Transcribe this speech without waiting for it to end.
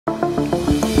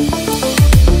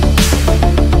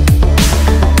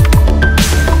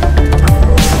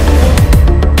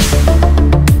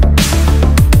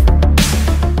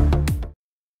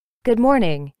Good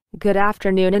morning, good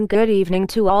afternoon and good evening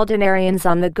to all dinarians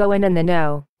on the go and in the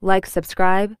know. Like,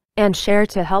 subscribe, and share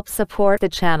to help support the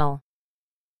channel.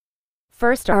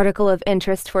 First article of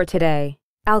interest for today.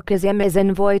 Al-Qassemi's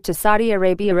envoy to Saudi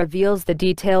Arabia reveals the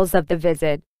details of the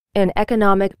visit, in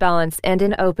economic balance and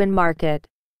an open market.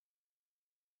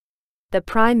 The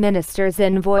Prime Minister's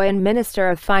envoy and Minister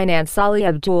of Finance Ali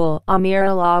Abdul Amir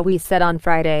Alawi said on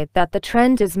Friday that the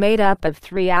trend is made up of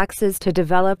three axes to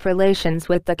develop relations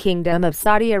with the Kingdom of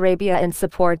Saudi Arabia and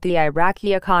support the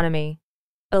Iraqi economy.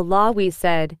 Alawi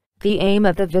said, the aim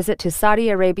of the visit to Saudi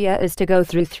Arabia is to go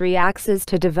through three axes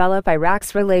to develop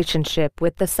Iraq's relationship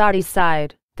with the Saudi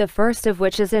side, the first of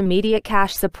which is immediate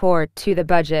cash support to the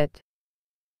budget.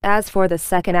 As for the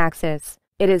second axis,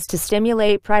 it is to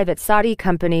stimulate private Saudi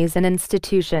companies and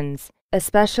institutions,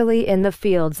 especially in the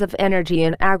fields of energy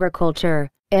and agriculture,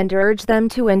 and urge them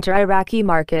to enter Iraqi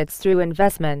markets through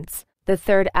investments. The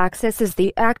third axis is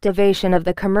the activation of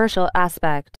the commercial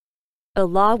aspect.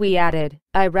 Alawi added,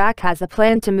 Iraq has a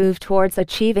plan to move towards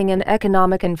achieving an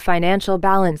economic and financial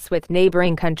balance with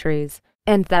neighboring countries,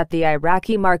 and that the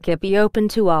Iraqi market be open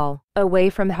to all, away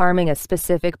from harming a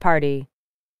specific party.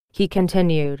 He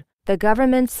continued, the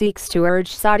government seeks to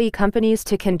urge Saudi companies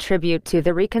to contribute to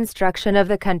the reconstruction of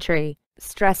the country,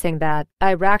 stressing that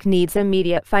Iraq needs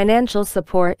immediate financial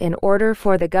support in order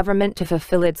for the government to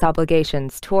fulfill its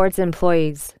obligations towards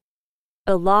employees.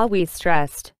 Alawi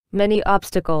stressed, many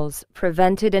obstacles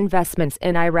prevented investments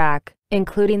in Iraq,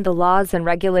 including the laws and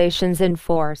regulations in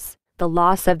force, the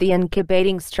loss of the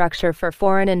incubating structure for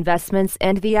foreign investments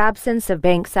and the absence of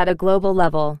banks at a global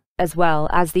level, as well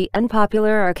as the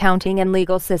unpopular accounting and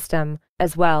legal system,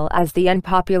 as well as the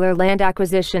unpopular land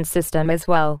acquisition system as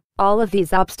well. All of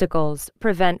these obstacles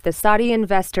prevent the Saudi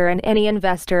investor and any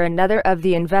investor another of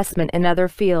the investment in other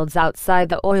fields outside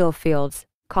the oil fields,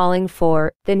 calling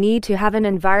for the need to have an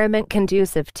environment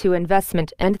conducive to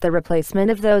investment and the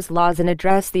replacement of those laws and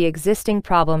address the existing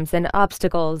problems and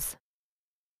obstacles.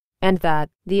 And that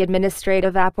the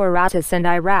administrative apparatus in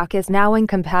Iraq is now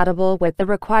incompatible with the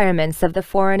requirements of the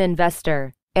foreign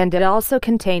investor, and it also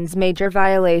contains major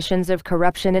violations of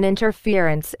corruption and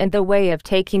interference in the way of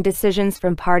taking decisions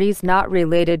from parties not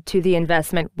related to the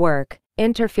investment work,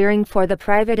 interfering for the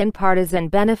private and partisan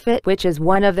benefit, which is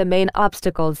one of the main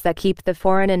obstacles that keep the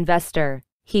foreign investor.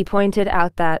 He pointed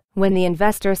out that when the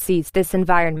investor sees this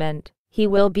environment, he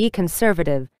will be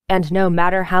conservative, and no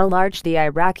matter how large the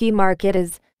Iraqi market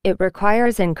is, it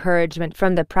requires encouragement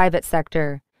from the private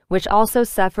sector, which also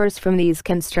suffers from these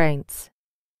constraints.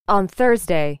 On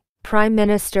Thursday, Prime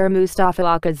Minister Mustafa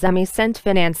Al-Qassemi sent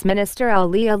Finance Minister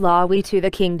Ali Alawi to the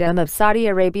Kingdom of Saudi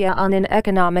Arabia on an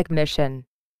economic mission.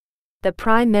 The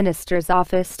Prime Minister's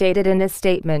office stated in a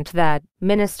statement that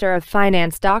Minister of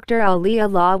Finance Dr. Ali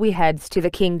Alawi heads to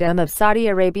the Kingdom of Saudi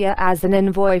Arabia as an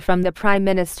envoy from the Prime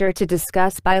Minister to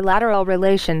discuss bilateral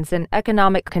relations and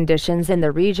economic conditions in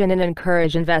the region and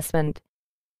encourage investment.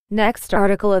 Next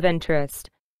article of interest.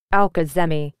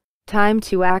 Al-Qassemi, time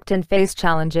to act and face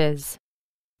challenges.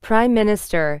 Prime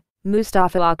Minister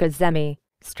Mustafa Al-Qassemi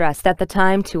stressed that the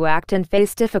time to act and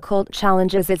face difficult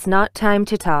challenges is not time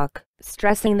to talk,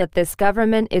 stressing that this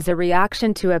government is a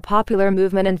reaction to a popular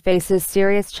movement and faces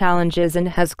serious challenges and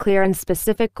has clear and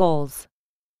specific goals.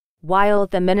 While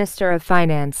the Minister of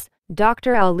Finance,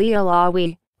 Dr. Ali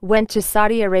Alawi, went to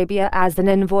Saudi Arabia as an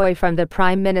envoy from the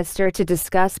Prime Minister to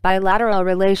discuss bilateral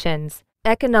relations,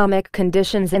 economic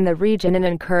conditions in the region and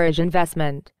encourage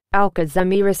investment,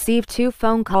 Al-Qassemi received two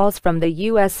phone calls from the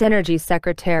U.S. Energy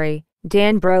Secretary,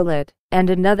 Dan Brolet, and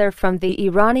another from the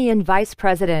Iranian Vice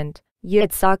President,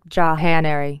 Yitzhak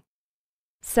Jahanari.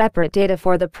 Separate data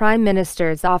for the Prime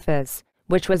Minister's office,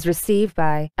 which was received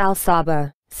by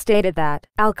Al-Saba, stated that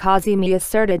Al-Qassemi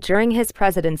asserted during his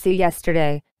presidency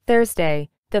yesterday, Thursday,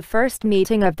 the first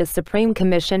meeting of the Supreme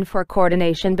Commission for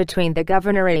Coordination between the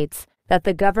Governorates, that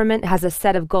the government has a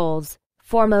set of goals,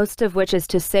 foremost of which is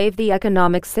to save the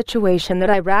economic situation that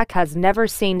Iraq has never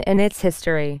seen in its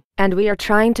history, and we are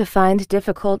trying to find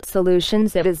difficult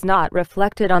solutions that is not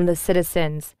reflected on the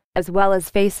citizens, as well as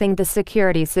facing the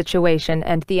security situation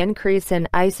and the increase in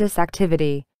ISIS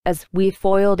activity, as we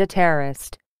foiled a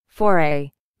terrorist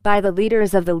foray by the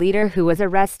leaders of the leader who was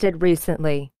arrested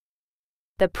recently.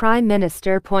 The Prime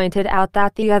Minister pointed out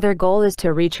that the other goal is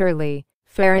to reach early,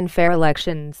 fair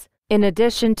elections, in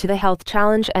addition to the health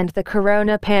challenge and the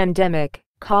corona pandemic,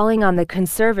 calling on the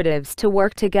Conservatives to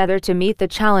work together to meet the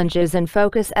challenges and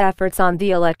focus efforts on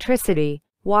the electricity,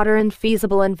 water and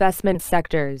feasible investment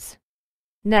sectors.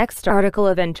 Next article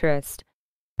of interest.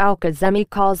 Al-Qassemi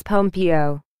calls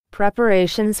Pompeo,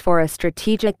 preparations for a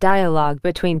strategic dialogue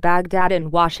between Baghdad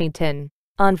and Washington.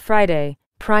 On Friday,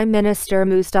 Prime Minister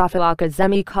Mustafa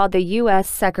al-Kazemi called the U.S.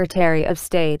 Secretary of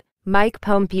State, Mike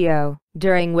Pompeo,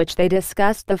 during which they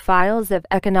discussed the files of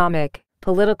economic,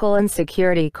 political and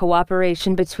security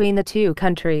cooperation between the two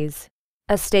countries.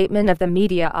 A statement of the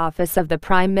media office of the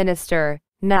Prime Minister,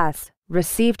 NAS,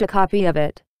 received a copy of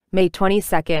it, May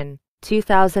 22,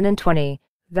 2020,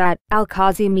 that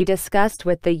al-Kazemi discussed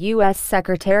with the U.S.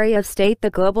 Secretary of State the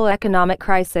global economic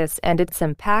crisis and its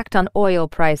impact on oil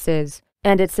prices,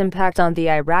 and its impact on the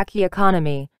Iraqi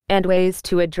economy, and ways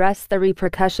to address the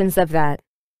repercussions of that.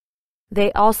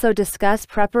 They also discussed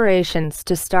preparations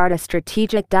to start a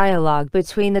strategic dialogue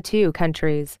between the two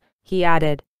countries, he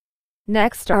added.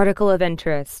 Next article of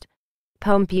interest.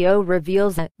 Pompeo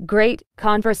reveals a great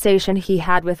conversation he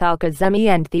had with al-Kazemi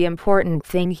and the important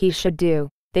thing he should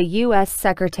do. The U.S.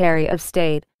 Secretary of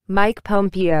State, Mike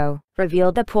Pompeo,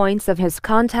 revealed the points of his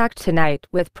contact tonight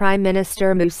with Prime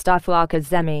Minister Mustafa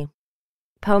al-Kazemi.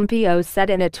 Pompeo said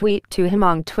in a tweet to him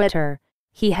on Twitter,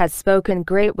 "He has spoken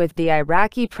great with the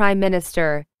Iraqi Prime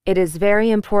Minister. It is very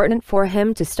important for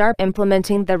him to start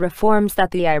implementing the reforms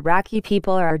that the Iraqi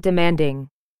people are demanding."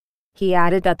 He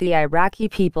added that the Iraqi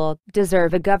people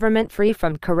deserve a government free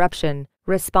from corruption,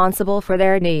 responsible for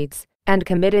their needs, and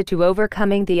committed to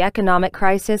overcoming the economic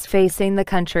crisis facing the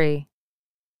country.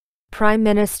 Prime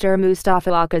Minister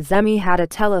Mustafa al-Kazemi had a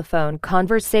telephone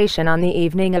conversation on the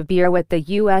evening of beer with the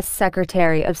U.S.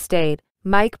 Secretary of State,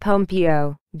 Mike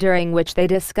Pompeo, during which they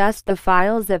discussed the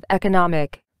files of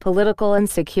economic, political and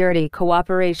security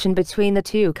cooperation between the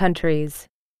two countries.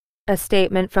 A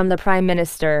statement from the Prime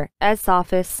Minister's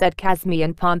office said Kazemi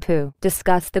and Pompeo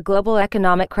discussed the global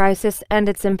economic crisis and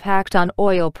its impact on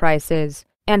oil prices,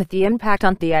 and the impact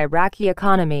on the Iraqi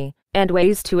economy, and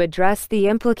ways to address the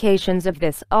implications of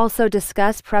this. Also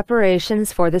discuss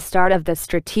preparations for the start of the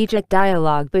strategic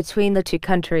dialogue between the two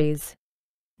countries.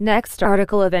 Next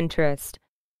article of interest.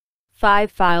 5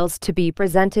 files to be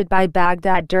presented by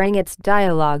Baghdad during its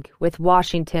dialogue with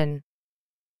Washington.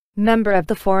 Member of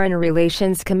the Foreign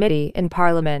Relations Committee in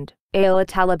Parliament, Ayla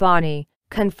Talabani,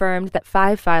 confirmed that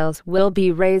 5 files will be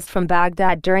raised from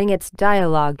Baghdad during its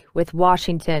dialogue with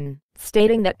Washington,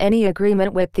 stating that any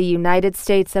agreement with the United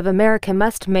States of America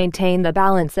must maintain the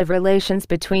balance of relations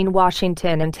between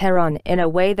Washington and Tehran in a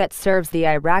way that serves the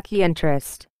Iraqi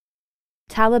interest.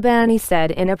 Talabani said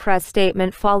in a press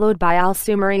statement followed by Al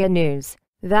Sumaria News,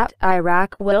 that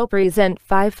Iraq will present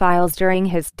 5 files during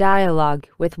his dialogue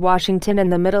with Washington in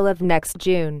the middle of next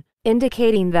June,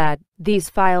 indicating that these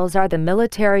files are the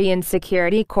military and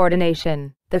security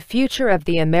coordination, the future of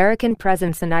the American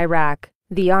presence in Iraq,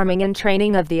 the arming and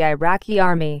training of the Iraqi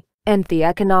army, and the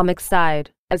economic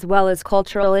side, as well as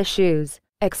cultural issues,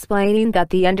 explaining that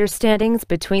the understandings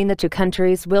between the two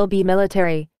countries will be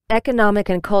military, economic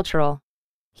and cultural.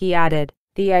 He added,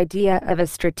 "The idea of a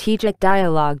strategic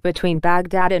dialogue between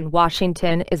Baghdad and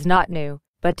Washington is not new,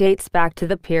 but dates back to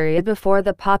the period before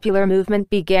the popular movement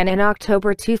began in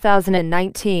October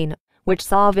 2019, which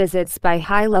saw visits by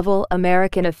high-level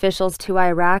American officials to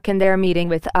Iraq and their meeting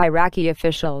with Iraqi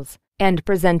officials, and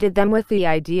presented them with the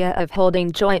idea of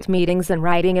holding joint meetings and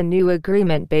writing a new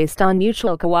agreement based on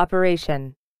mutual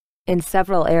cooperation in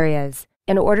several areas,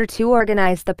 in order to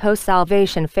organize the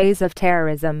post-salvation phase of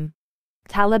terrorism."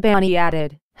 Talabani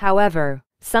added, however,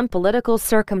 some political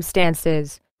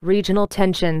circumstances, regional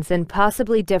tensions and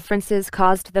possibly differences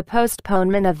caused the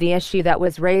postponement of the issue that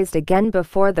was raised again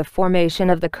before the formation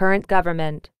of the current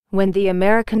government, when the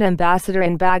American ambassador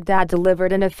in Baghdad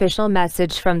delivered an official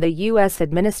message from the U.S.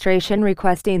 administration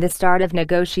requesting the start of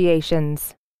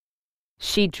negotiations.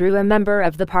 She drew a member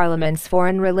of the Parliament's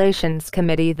Foreign Relations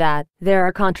Committee that there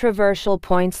are controversial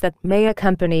points that may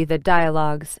accompany the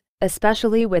dialogues,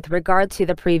 especially with regard to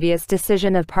the previous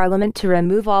decision of Parliament to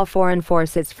remove all foreign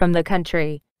forces from the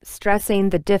country, stressing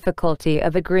the difficulty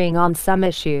of agreeing on some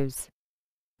issues.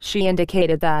 She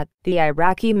indicated that the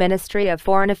Iraqi Ministry of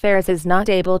Foreign Affairs is not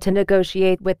able to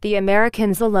negotiate with the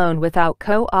Americans alone without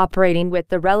cooperating with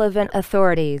the relevant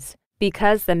authorities,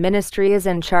 because the ministry is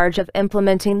in charge of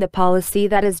implementing the policy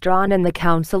that is drawn in the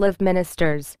Council of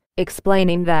Ministers,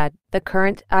 explaining that the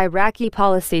current Iraqi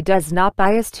policy does not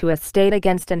bias to a state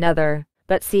against another,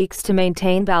 but seeks to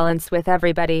maintain balance with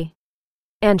everybody.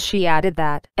 And she added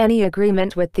that any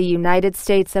agreement with the United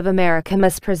States of America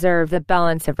must preserve the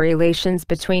balance of relations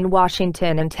between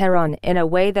Washington and Tehran in a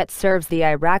way that serves the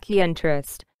Iraqi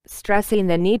interest, stressing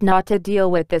the need not to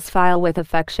deal with this file with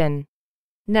affection.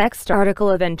 Next article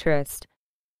of interest.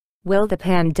 Will the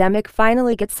pandemic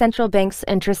finally get central banks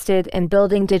interested in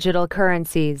building digital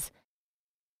currencies?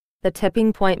 The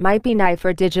tipping point might be nigh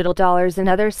for digital dollars and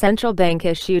other central bank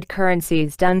issued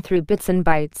currencies done through bits and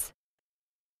bytes.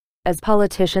 as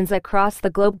politicians across the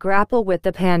globe grapple with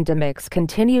the pandemic's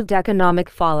continued economic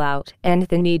fallout and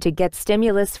the need to get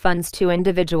stimulus funds to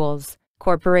individuals,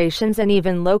 corporations and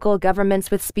even local governments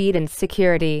with speed and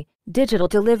security, digital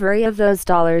delivery of those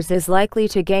dollars is likely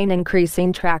to gain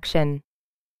increasing traction.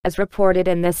 As reported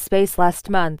in this space last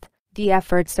month, the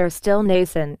efforts are still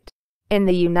nascent. In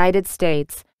the United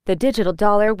States, the digital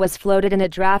dollar was floated in a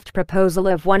draft proposal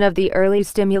of one of the early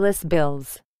stimulus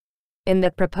bills. In the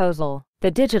proposal, the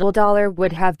digital dollar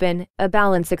would have been a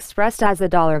balance expressed as a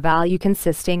dollar value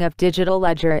consisting of digital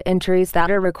ledger entries that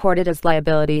are recorded as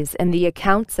liabilities in the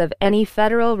accounts of any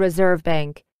Federal Reserve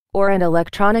Bank, or an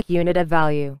electronic unit of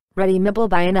value, redeemable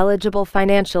by an eligible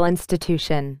financial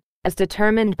institution, as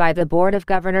determined by the Board of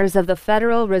Governors of the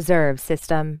Federal Reserve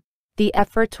System. The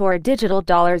effort toward digital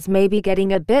dollars may be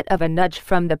getting a bit of a nudge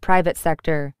from the private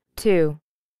sector, too.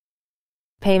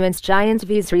 Payments giant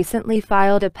Visa recently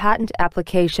filed a patent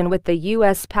application with the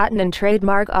U.S. Patent and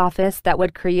Trademark Office that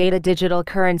would create a digital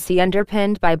currency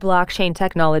underpinned by blockchain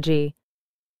technology.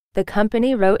 The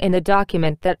company wrote in the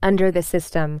document that under the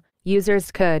system,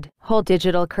 users could hold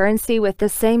digital currency with the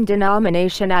same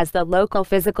denomination as the local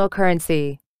physical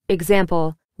currency.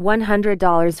 Example,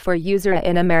 $100 for user A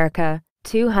in America,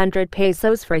 200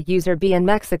 pesos for user B in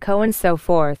Mexico and so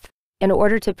forth, in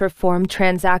order to perform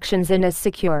transactions in a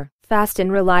secure, fast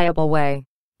and reliable way.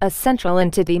 A central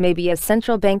entity may be a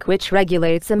central bank which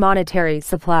regulates a monetary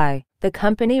supply, the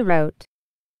company wrote.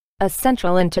 A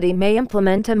central entity may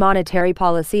implement a monetary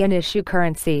policy and issue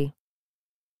currency.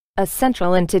 A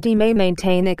central entity may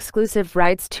maintain exclusive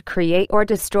rights to create or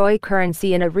destroy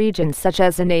currency in a region such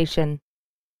as a nation.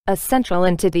 A central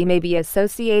entity may be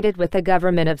associated with the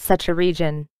government of such a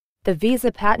region. The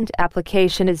Visa patent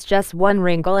application is just one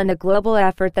wrinkle in a global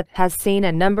effort that has seen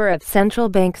a number of central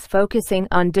banks focusing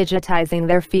on digitizing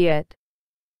their fiat.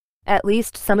 At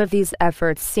least some of these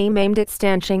efforts seem aimed at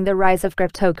stanching the rise of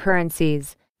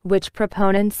cryptocurrencies, which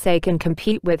proponents say can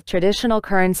compete with traditional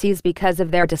currencies because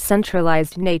of their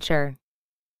decentralized nature.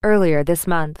 Earlier this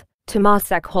month,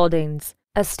 Temasek Holdings,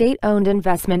 a state-owned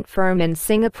investment firm in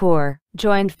Singapore,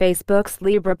 joined Facebook's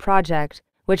Libra project,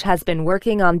 which has been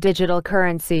working on digital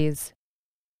currencies.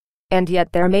 And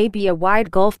yet there may be a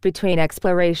wide gulf between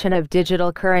exploration of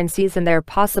digital currencies and their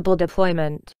possible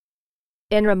deployment.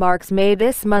 In remarks made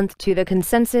this month to the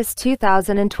Consensus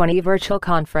 2020 virtual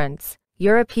conference,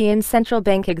 European Central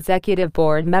Bank Executive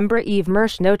Board member Yves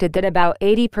Mersch noted that about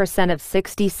 80% of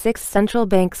 66 central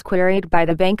banks queried by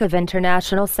the Bank of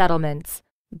International Settlements,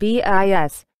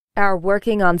 BIS, are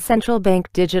working on central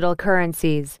bank digital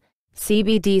currencies,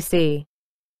 CBDC.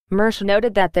 Mersch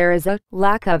noted that there is a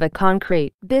lack of a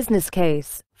concrete business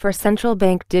case for central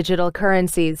bank digital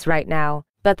currencies right now,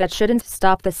 but that shouldn't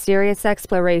stop the serious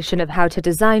exploration of how to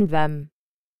design them.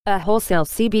 A wholesale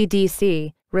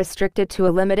CBDC, restricted to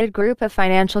a limited group of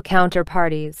financial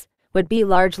counterparties, would be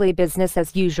largely business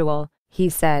as usual, he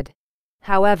said.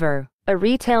 However, a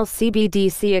retail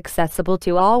CBDC accessible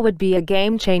to all would be a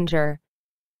game changer.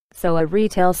 So a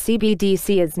retail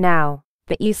CBDC is now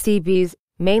the ECB's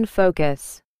main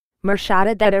focus. Mersch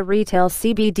added that a retail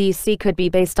CBDC could be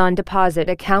based on deposit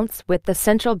accounts with the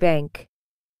central bank.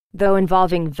 Though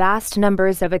involving vast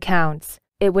numbers of accounts,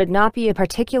 it would not be a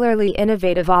particularly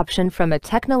innovative option from a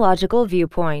technological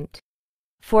viewpoint.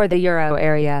 For the euro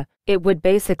area, it would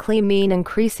basically mean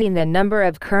increasing the number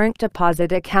of current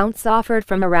deposit accounts offered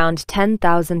from around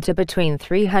 10,000 to between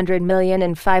 300 million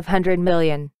and 500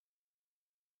 million.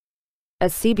 A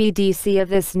CBDC of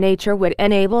this nature would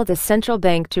enable the central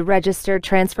bank to register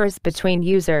transfers between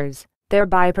users,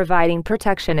 thereby providing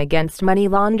protection against money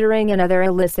laundering and other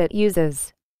illicit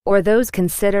uses, or those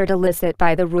considered illicit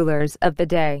by the rulers of the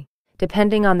day,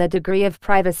 depending on the degree of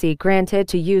privacy granted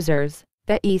to users,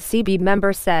 the ECB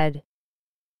member said.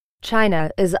 China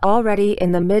is already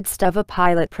in the midst of a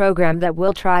pilot program that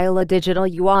will trial a digital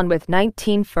yuan with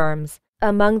 19 firms,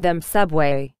 among them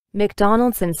Subway,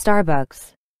 McDonald's and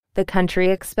Starbucks. The country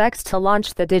expects to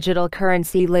launch the digital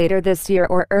currency later this year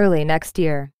or early next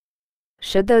year.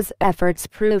 Should those efforts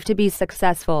prove to be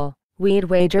successful, we'd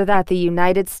wager that the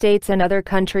United States and other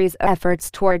countries'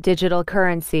 efforts toward digital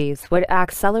currencies would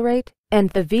accelerate, and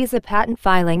the Visa patent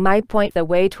filing might point the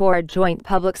way toward joint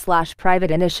public/private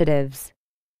initiatives.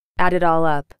 Add it all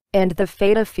up, and the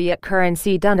fate of fiat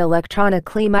currency done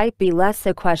electronically might be less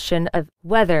a question of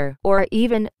whether or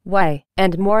even why,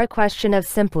 and more a question of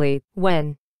simply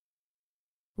when.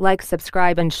 Like,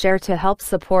 subscribe and share to help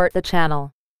support the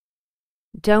channel.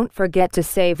 Don't forget to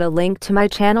save the link to my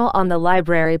channel on the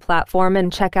library platform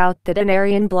and check out the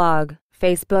Dinarian blog,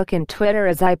 Facebook and Twitter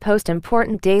as I post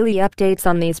important daily updates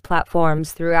on these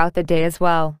platforms throughout the day as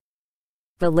well.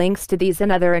 The links to these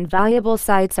and other invaluable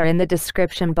sites are in the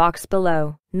description box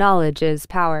below. Knowledge is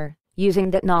power.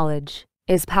 Using that knowledge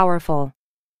is powerful.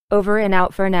 Over and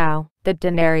out for now, the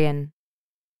Dinarian.